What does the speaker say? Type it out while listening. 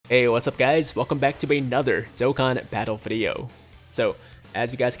Hey, what's up guys? Welcome back to another Dokkan battle video. So,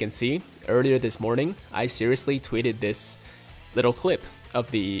 as you guys can see, earlier this morning, I seriously tweeted this little clip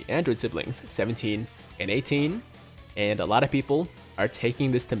of the Android siblings, 17 and 18, and a lot of people are taking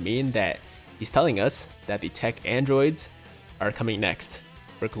this to mean that he's telling us that the TEQ androids are coming next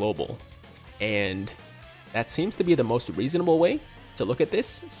for global. And that seems to be the most reasonable way to look at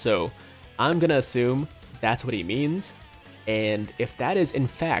this, so I'm gonna assume that's what he means. And if that is in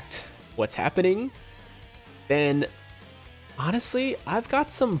fact what's happening, then honestly, I've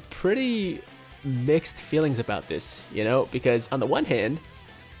got some pretty mixed feelings about this, you know, because on the one hand,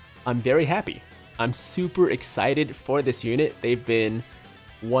 I'm very happy. I'm super excited for this unit. They've been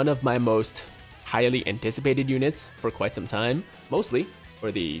one of my most highly anticipated units for quite some time, mostly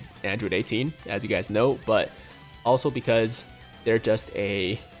for the Android 18, as you guys know, but also because they're just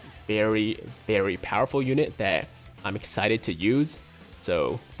a very, very powerful unit that I'm excited to use,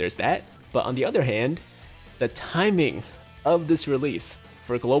 so there's that. But on the other hand, the timing of this release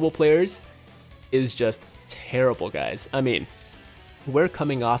for global players is just terrible, guys. I mean, we're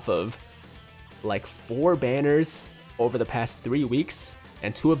coming off of like 4 banners over the past 3 weeks,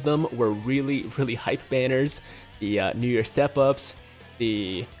 and 2 of them were really, really hype banners. The New Year Step-Ups,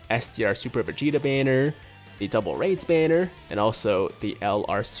 the STR Super Vegeta banner, the Double Raids banner, and also the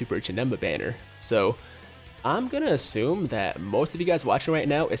LR Super Janemba banner. So I'm gonna assume that most of you guys watching right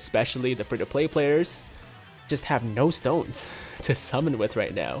now, especially the free-to-play players, just have no stones to summon with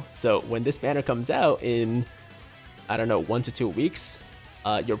right now. So when this banner comes out in, I don't know, 1 to 2 weeks,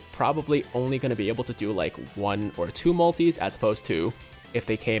 you're probably only gonna be able to do like 1 or 2 multis, as opposed to if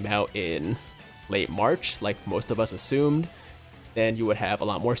they came out in late March, like most of us assumed, then you would have a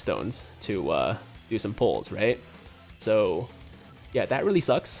lot more stones to do some pulls, right? So yeah, that really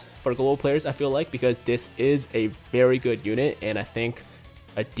sucks for global players, I feel like, because this is a very good unit, and I think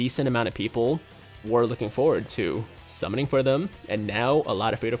a decent amount of people were looking forward to summoning for them, and now a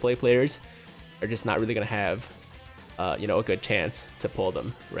lot of free-to-play players are just not really going to have, you know, a good chance to pull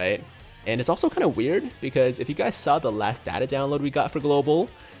them, right? And it's also kind of weird, because if you guys saw the last data download we got for global,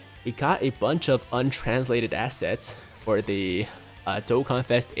 we got a bunch of untranslated assets for the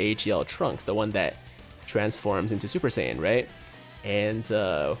Dokkanfest AGL Trunks, the one that transforms into Super Saiyan, right? And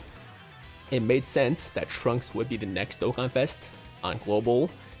it made sense that Trunks would be the next Dokkanfest on global,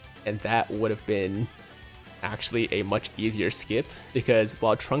 and that would have been actually a much easier skip, because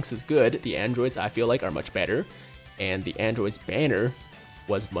while Trunks is good, the androids I feel like are much better, and the androids banner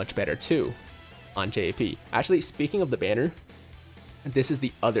was much better too on JP. Actually, speaking of the banner, this is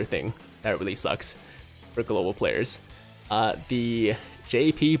the other thing that really sucks for global players. The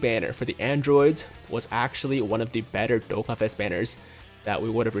JP banner for the androids was actually one of the better Dokkanfest banners that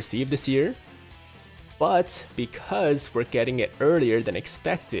we would have received this year, but because we're getting it earlier than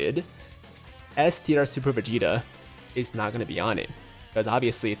expected, STR Super Vegeta is not going to be on it, because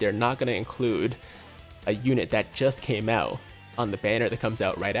obviously they're not going to include a unit that just came out on the banner that comes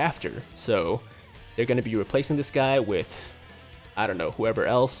out right after. So they're going to be replacing this guy with, I don't know, whoever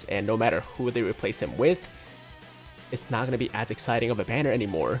else, and no matter who they replace him with, it's not going to be as exciting of a banner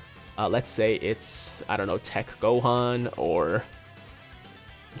anymore. Let's say it's, I don't know, TEQ Gohan or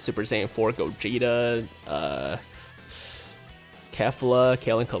Super Saiyan 4 Gogeta, Kefla,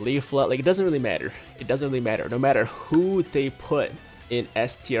 Kale and Caulifla. Like, it doesn't really matter. It doesn't really matter. No matter who they put in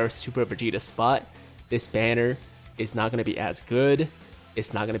STR Super Vegeta's spot, this banner is not going to be as good.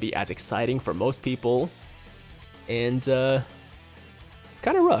 It's not going to be as exciting for most people. And it's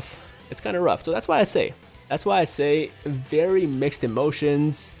kind of rough. It's kind of rough. So that's why I say very mixed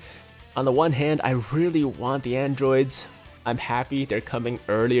emotions. On the one hand, I really want the androids. I'm happy they're coming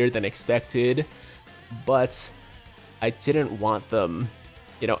earlier than expected, but I didn't want them,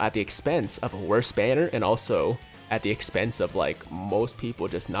 you know, at the expense of a worse banner, and also at the expense of like most people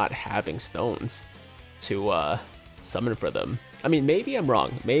just not having stones to summon for them. I mean, maybe I'm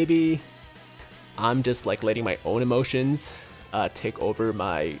wrong. Maybe I'm just like letting my own emotions take over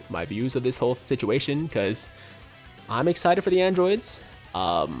my views of this whole situation, because I'm excited for the androids.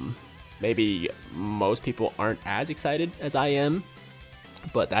 Maybe most people aren't as excited as I am,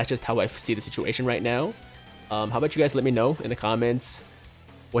 but that's just how I see the situation right now. How about you guys let me know in the comments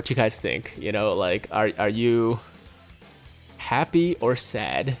what you guys think? You know, like, are you happy or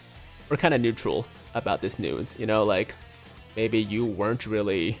sad, or kind of neutral about this news? You know, like, maybe you weren't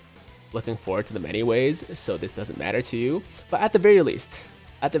really looking forward to them anyways, so this doesn't matter to you. But at the very least,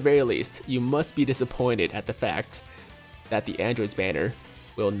 you must be disappointed at the fact that the androids banner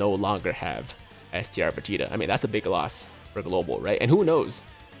will no longer have STR Vegeta. I mean, that's a big loss for global, right? And who knows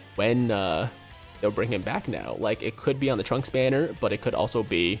when they'll bring him back now. Like, it could be on the Trunks banner, but it could also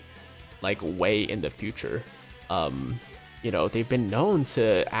be like way in the future. You know, they've been known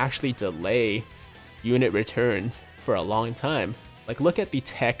to actually delay unit returns for a long time. Like, look at the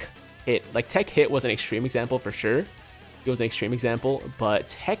TEQ hit. Like, TEQ hit was an extreme example for sure. It was an extreme example, but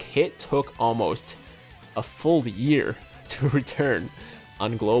TEQ hit took almost a full year to return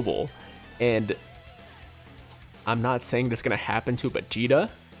on global. And I'm not saying this is gonna happen to Vegeta,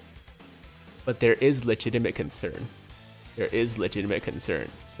 but there is legitimate concern. There is legitimate concern.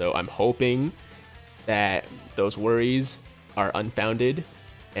 So I'm hoping that those worries are unfounded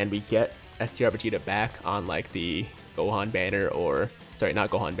and we get STR Vegeta back on like the Gohan banner, or sorry, not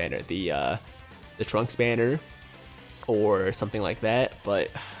Gohan banner, the Trunks banner or something like that. But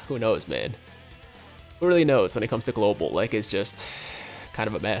who knows, man? Who really knows when it comes to global? Like, it's just kind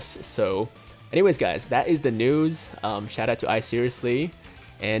of a mess. So anyways, guys, that is the news. Shout out to I Seriously.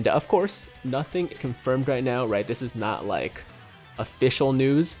 And of course, nothing is confirmed right now, right? This is not like official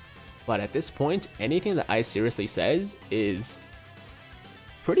news, but at this point, anything that I Seriously says is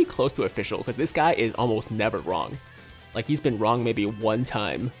pretty close to official, because this guy is almost never wrong. Like, he's been wrong maybe one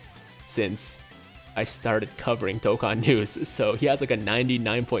time since I started covering Dokkan news. So he has like a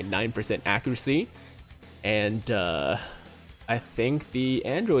 99.9% accuracy. And I think the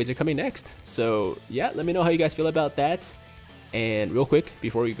androids are coming next. So yeah, let me know how you guys feel about that. And real quick,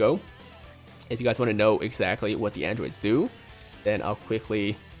 before we go, if you guys want to know exactly what the androids do, then I'll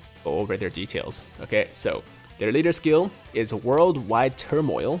quickly go over their details. Okay, so their leader skill is Worldwide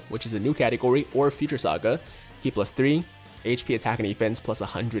Turmoil, which is a new category, or Future Saga. Ki +3, HP attack and defense plus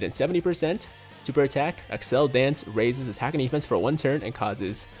 170%. Super attack, Excel Dance raises attack and defense for 1 turn and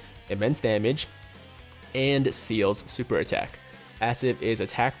causes immense damage. And Seal's super attack. Passive is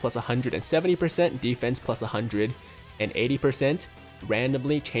attack plus 170%, defense plus 180%.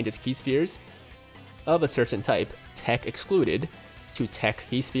 Randomly changes key spheres of a certain type, TEQ excluded, to TEQ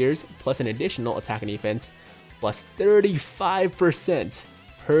key spheres plus an additional attack and defense plus 35%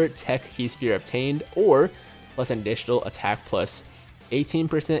 per TEQ key sphere obtained, or plus an additional attack plus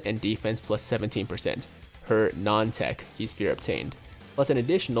 18% and defense plus 17% per non-TEQ key sphere obtained, plus an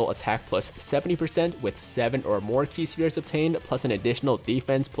additional attack plus 70% with 7 or more key spheres obtained, plus an additional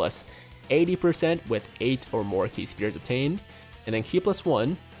defense plus 80% with 8 or more key spheres obtained, and then Ki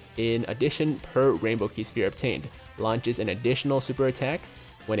 +1 in addition per rainbow key sphere obtained. Launches an additional super attack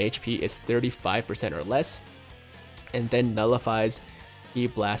when HP is 35% or less, and then nullifies Ki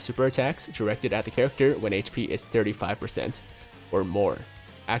Blast super attacks directed at the character when HP is 35% or more.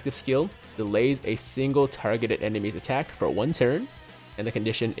 Active skill delays a single targeted enemy's attack for 1 turn, and the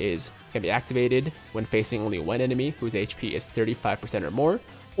condition is can be activated when facing only one enemy whose HP is 35% or more,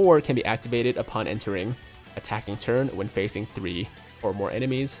 or can be activated upon entering attacking turn when facing 3 or more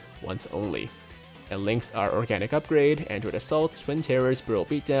enemies once only. And links are Organic Upgrade, Android Assault, Twin Terrors, Brutal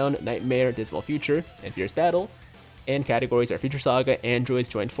Beatdown, Nightmare, Dismal Future, and Fierce Battle. And categories are Future Saga, Androids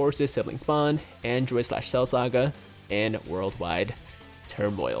Joined Forces, Sibling Spawn, Android/Cell Saga, and Worldwide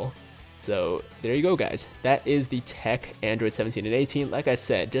Turmoil. So there you go, guys. That is the TEQ Android 17 and 18. Like I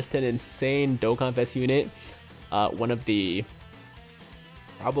said, just an insane Dokkanfest unit. One of the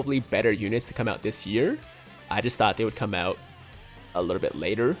probably better units to come out this year. I just thought they would come out a little bit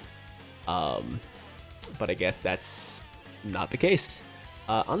later. But I guess that's not the case.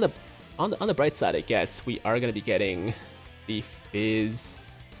 On the bright side, I guess we are gonna be getting the Fizz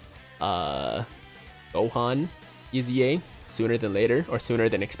Gohan EZA sooner than later, or sooner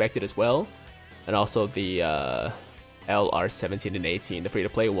than expected as well, and also the LR 17 and 18, the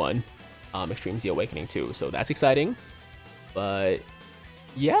free-to-play one, Extreme Z Awakening 2. So that's exciting. But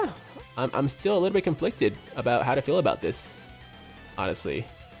yeah, I'm still a little bit conflicted about how to feel about this, honestly.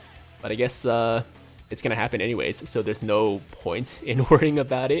 But I guess it's gonna happen anyways, so there's no point in worrying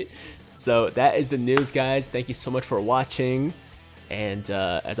about it. So that is the news, guys. Thank you so much for watching. And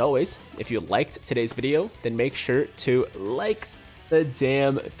as always, if you liked today's video, then make sure to like the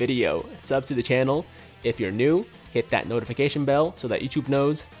damn video. Sub to the channel. If you're new, hit that notification bell so that YouTube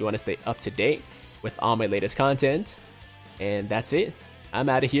knows you want to stay up to date with all my latest content. And that's it. I'm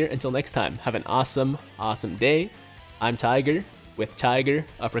out of here until next time. Have an awesome, awesome day. I'm Tiger with Tiger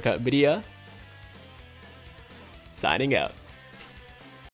Uppercut Media, signing out.